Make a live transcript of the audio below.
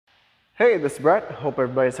Hey, this is Brett. Hope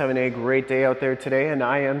everybody's having a great day out there today, and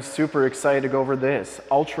I am super excited to go over this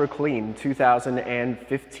ultra clean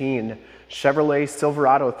 2015 Chevrolet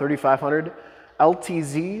Silverado 3500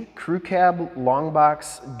 L.T.C.H Crew Cab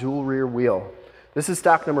Longbox Dual Rear Wheel. This is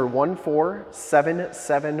stock number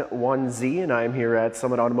 14771Z, and I am here at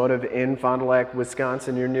Summit Automotive in Fond du Lac,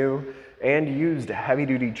 Wisconsin, your new and used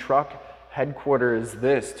heavy-duty truck headquarters.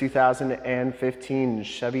 This 2015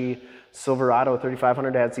 Chevy Silverado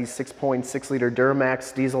 3500 has the 6.6-liter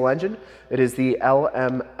Duramax diesel engine. It is the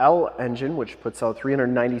LML engine, which puts out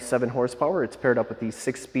 397 horsepower. It's paired up with the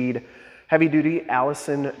 6-speed heavy-duty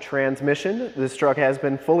Allison transmission. This truck has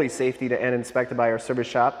been fully safetied and inspected by our service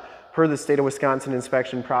shop per the state of Wisconsin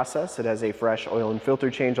inspection process. It has a fresh oil and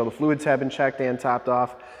filter change. All the fluids have been checked and topped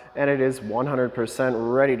off, and it is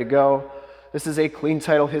 100% ready to go. This is a clean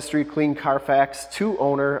title history, clean CARFAX,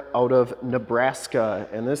 two-owner out of Nebraska,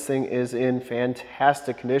 and this thing is in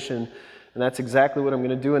fantastic condition. And that's exactly what I'm going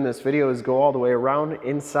to do in this video, is go all the way around,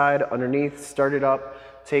 inside, underneath, start it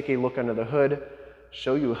up, take a look under the hood,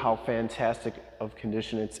 show you how fantastic of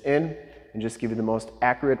condition it's in, and just give you the most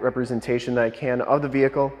accurate representation that I can of the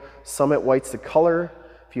vehicle. Summit White's the color.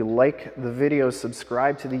 If you like the video,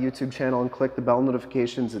 subscribe to the YouTube channel and click the bell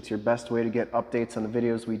notifications. It's your best way to get updates on the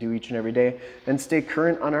videos we do each and every day, and stay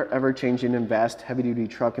current on our ever-changing and vast heavy-duty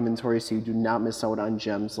truck inventory so you do not miss out on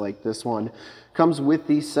gems like this one. Comes with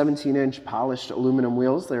the 17-inch polished aluminum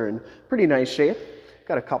wheels. They're in pretty nice shape.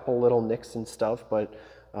 Got a couple little nicks and stuff, but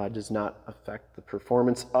does not affect the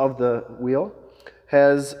performance of the wheel.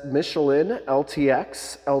 Has Michelin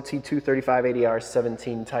L.T.C.H LT23580R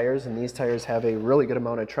 17 tires, and these tires have a really good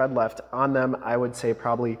amount of tread left on them. I would say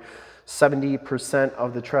probably 70%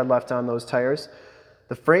 of the tread left on those tires.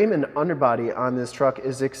 The frame and underbody on this truck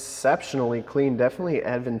is exceptionally clean, definitely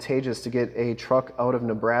advantageous to get a truck out of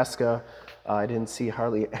Nebraska. I didn't see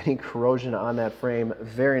hardly any corrosion on that frame.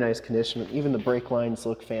 Very nice condition. Even the brake lines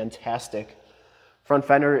look fantastic. Front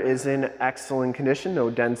fender is in excellent condition,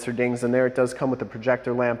 no dents or dings in there. It does come with the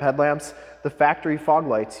projector lamp headlamps, the factory fog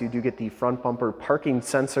lights. You do get the front bumper parking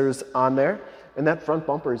sensors on there, and that front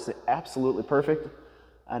bumper is absolutely perfect.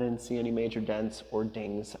 I didn't see any major dents or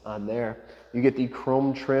dings on there. You get the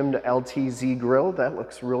chrome trimmed L.T.C.H grille. That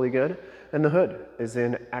looks really good, and the hood is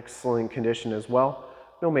in excellent condition as well.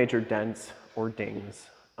 No major dents or dings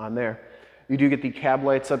on there. You do get the cab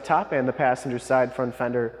lights up top, and the passenger side front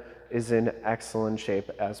fender is in excellent shape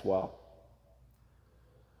as well.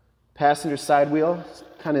 Passenger side wheel,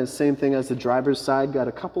 kind of the same thing as the driver's side. Got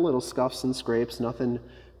a couple little scuffs and scrapes, nothing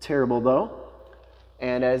terrible though.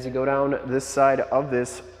 And as you go down this side of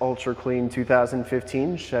this ultra clean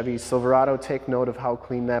 2015 Chevy Silverado, take note of how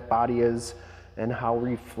clean that body is and how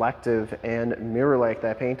reflective and mirror-like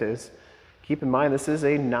that paint is. Keep in mind, this is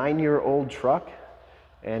a 9-year-old truck,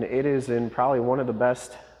 and it is in probably one of the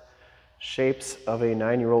best shapes of a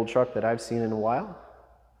 9-year-old truck that I've seen in a while.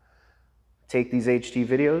 Take these HD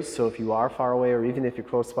videos, so if you are far away, or even if you're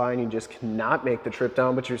close by and you just cannot make the trip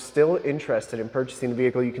down, but you're still interested in purchasing the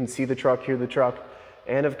vehicle, you can see the truck, hear the truck,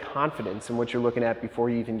 and have confidence in what you're looking at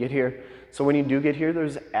before you even get here. So when you do get here,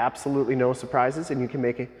 there's absolutely no surprises, and you can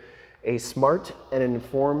make a smart and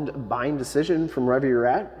informed buying decision from wherever you're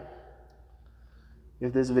at.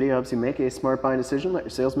 If this video helps you make a smart buying decision, let your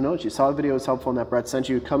salesman know that you saw the video was helpful and that Brett sent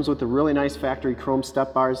you. It comes with the really nice factory chrome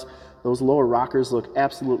step bars. Those lower rockers look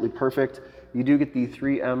absolutely perfect. You do get the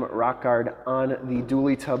 3M rock guard on the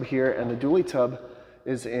dually tub here, and the dually tub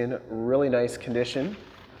is in really nice condition.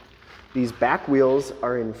 These back wheels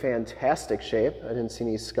are in fantastic shape. I didn't see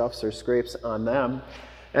any scuffs or scrapes on them.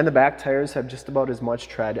 And the back tires have just about as much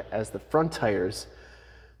tread as the front tires.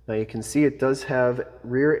 Now you can see it does have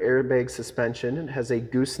rear airbag suspension. It has a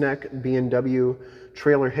gooseneck B&W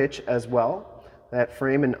trailer hitch as well. That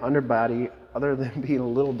frame and underbody, other than being a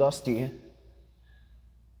little dusty,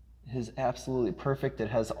 is absolutely perfect. It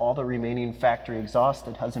has all the remaining factory exhaust.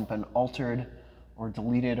 It hasn't been altered or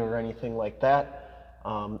deleted or anything like that.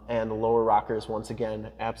 And the lower rockers, once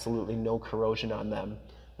again, absolutely no corrosion on them.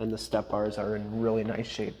 And the step bars are in really nice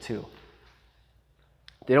shape too.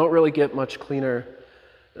 They don't really get much cleaner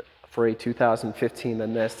for a 2015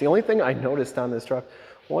 than this. The only thing I noticed on this truck,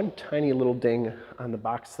 one tiny little ding on the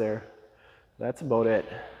box there. That's about it.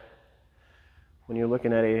 When you're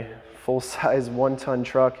looking at a full-size 1-ton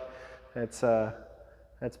truck, that's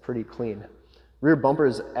pretty clean. Rear bumper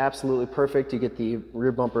is absolutely perfect. You get the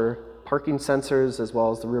rear bumper parking sensors as well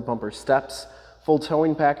as the rear bumper steps. Full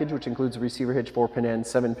towing package, which includes a receiver hitch, 4-pin and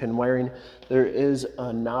 7-pin wiring. There is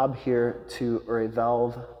a knob here or a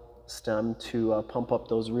valve stem to pump up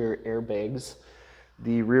those rear airbags.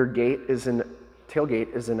 The rear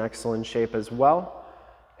tailgate is in excellent shape as well.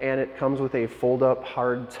 and it comes with a fold-up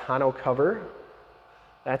hard tonneau cover.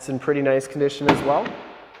 That's in pretty nice condition as well.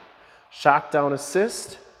 Shock down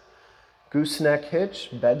assist, gooseneck hitch.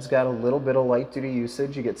 Bed's got a little bit of light duty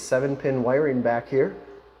usage. You get 7-pin wiring back here.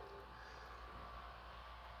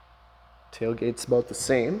 Tailgate's about the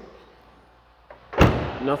same.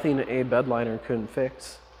 Nothing a bed liner couldn't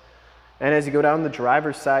fix. And as you go down the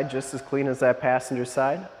driver's side, just as clean as that passenger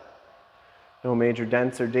side. No major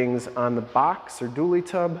dents or dings on the box or dually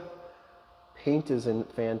tub. Paint is in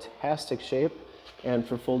fantastic shape. And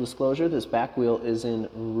for full disclosure, this back wheel is in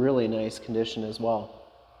really nice condition as well.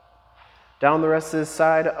 Down the rest of this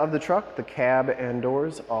side of the truck, the cab and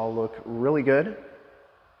doors all look really good.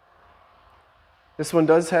 This one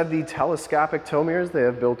does have the telescopic tow mirrors. They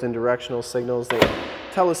have built-in directional signals. They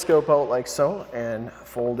telescope out like so and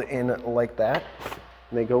fold in like that.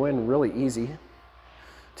 And they go in really easy.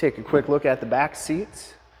 Take a quick look at the back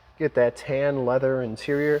seats. Get that tan leather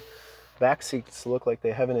interior. Back seats look like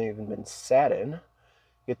they haven't even been sat in.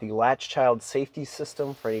 Get the latch child safety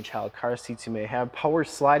system for any child car seats you may have. Power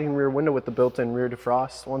sliding rear window with the built-in rear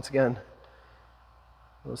defrost. Once again,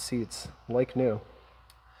 those seats like new.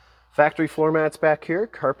 Factory floor mats back here.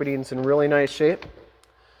 Carpeting's in really nice shape.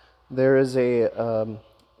 There is a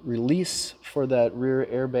release for that rear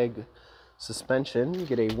airbag suspension. You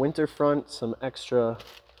get a winter front, some extra,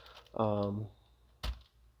 I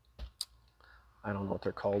don't know what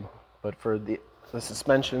they're called, but for the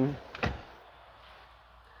suspension.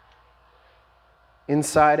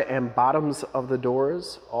 Inside and bottoms of the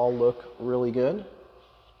doors all look really good.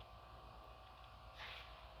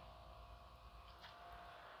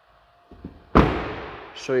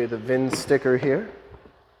 Show you the VIN sticker here.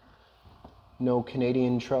 No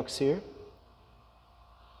Canadian trucks here.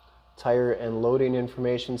 Tire and loading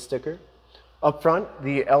information sticker. Up front,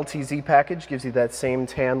 the L.T.C.H package gives you that same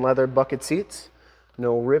tan leather bucket seats.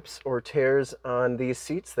 No rips or tears on these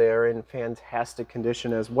seats. They are in fantastic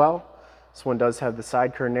condition as well. This one does have the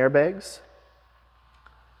side curtain airbags.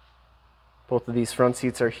 Both of these front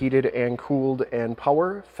seats are heated and cooled and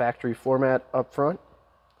power. Factory floor mat up front.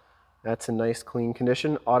 That's in nice clean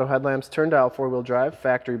condition. Auto headlamps, turn dial 4-wheel drive,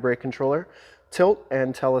 factory brake controller, tilt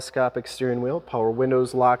and telescopic steering wheel, power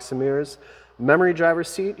windows, locks and mirrors, memory driver's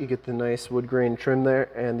seat. You get the nice wood grain trim there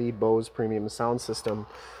and the Bose premium sound system.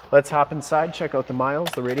 Let's hop inside, check out the miles,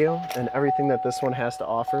 the radio, and everything that this one has to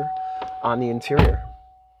offer on the interior.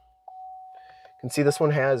 You can see this one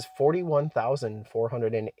has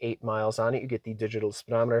 41,408 miles on it. You get the digital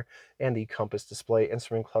speedometer and the compass display.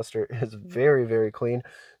 Instrument cluster is very, very clean.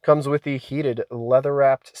 Comes with the heated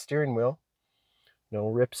leather-wrapped steering wheel. No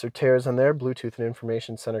rips or tears on there. Bluetooth and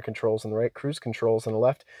information center controls on the right. Cruise controls on the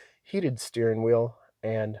left. Heated steering wheel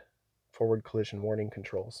and forward collision warning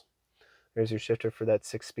controls. There's your shifter for that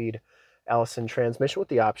 6-speed Allison transmission with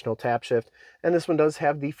the optional tap shift. And this one does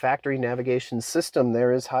have the factory navigation system.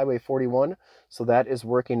 There is Highway 41, so that is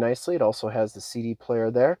working nicely. It also has the CD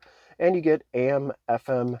player there. And you get AM,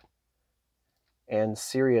 FM, and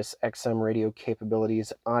Sirius XM radio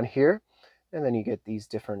capabilities on here. And then you get these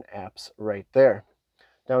different apps right there.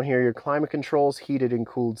 Down here, your climate controls, heated and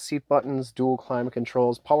cooled seat buttons, dual climate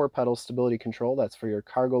controls, power pedal stability control, that's for your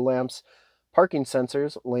cargo lamps, parking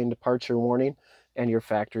sensors, lane departure warning, and your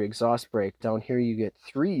factory exhaust brake. Down here you get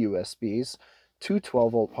 3 USBs, 2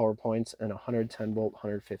 12-volt power points, and a 110-volt,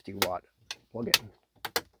 150-watt plug-in.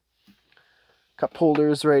 Cup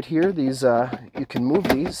holders right here. These you can move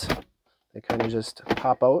these. They kind of just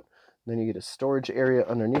pop out. Then you get a storage area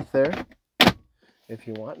underneath there if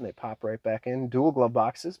you want, and they pop right back in. Dual glove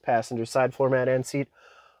boxes, passenger side floor mat and seat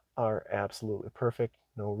are absolutely perfect.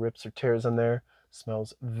 No rips or tears on there.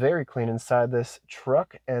 Smells very clean inside this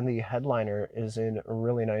truck, and the headliner is in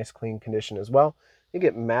really nice clean condition as well. You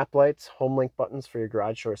get map lights, home link buttons for your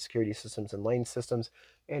garage door security systems and lane systems,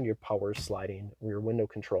 and your power sliding rear window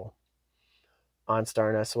control.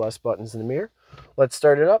 OnStar and SOS buttons in the mirror. Let's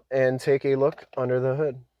start it up and take a look under the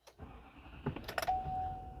hood.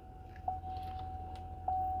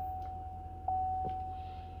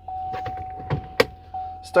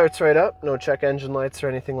 Starts right up, no check engine lights or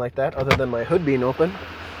anything like that other than my hood being open.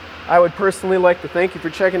 I would personally like to thank you for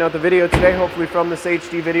checking out the video today. Hopefully from this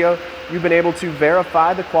HD video, you've been able to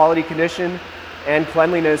verify the quality, condition, and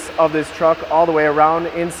cleanliness of this truck all the way around,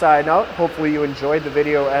 inside and out. Hopefully you enjoyed the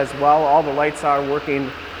video as well. All the lights are working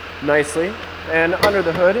nicely. And under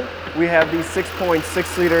the hood, we have the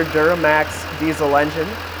 6.6-liter Duramax diesel engine.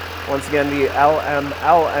 Once again, the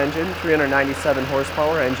LML engine, 397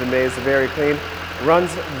 horsepower. Engine bay is very clean.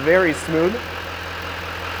 Runs very smooth.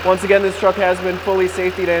 Once again, this truck has been fully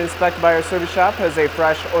safetied and inspected by our service shop, has a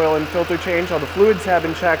fresh oil and filter change. All the fluids have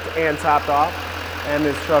been checked and topped off. and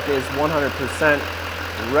this truck is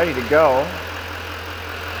 100% ready to go.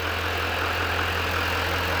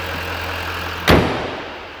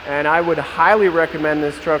 And I would highly recommend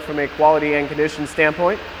this truck from a quality and condition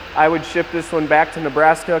standpoint. I would ship this one back to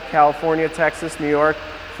Nebraska, California, Texas, New York,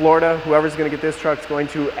 Florida. Whoever's going to get this truck is going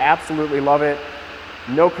to absolutely love it.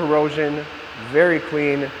 No corrosion, very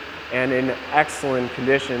clean, and in excellent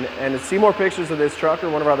condition. And to see more pictures of this truck or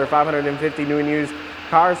one of our other 550 new and used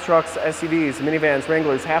cars, trucks, SUVs, minivans,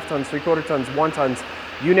 Wranglers, half tons, 3/4 tons, 1 tons,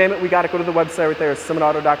 you name it, we got it. Go to the website right there,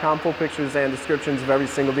 summitauto.com. Full pictures and descriptions of every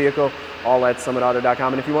single vehicle, all at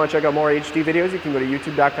summitauto.com. And if you want to check out more HD videos, you can go to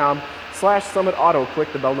youtube.com/summitauto.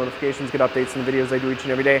 Click the bell notifications, get updates on the videos I do each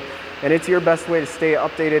and every day. And it's your best way to stay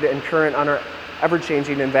updated and current on our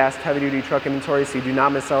ever-changing and vast heavy-duty truck inventory, so you do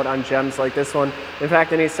not miss out on gems like this one. In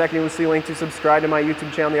fact, in a second you will see a link to subscribe to my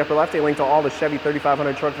YouTube channel in the upper left, a link to all the Chevy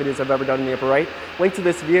 3500 truck videos I've ever done in the upper right, link to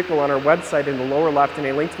this vehicle on our website in the lower left, and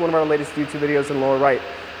a link to one of our latest YouTube videos in the lower right.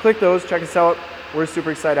 Click those, check us out. We're super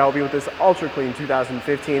excited to help you with this ultra-clean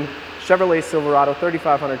 2015 Chevrolet Silverado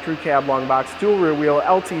 3500 Crew Cab Long Box Dual Rear Wheel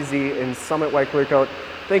LTZ in Summit White Clear Coat.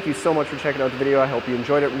 Thank you so much for checking out the video. I hope you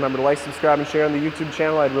enjoyed it. Remember to like, subscribe, and share on the YouTube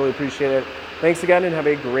channel. I'd really appreciate it. Thanks again, and have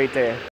a great day.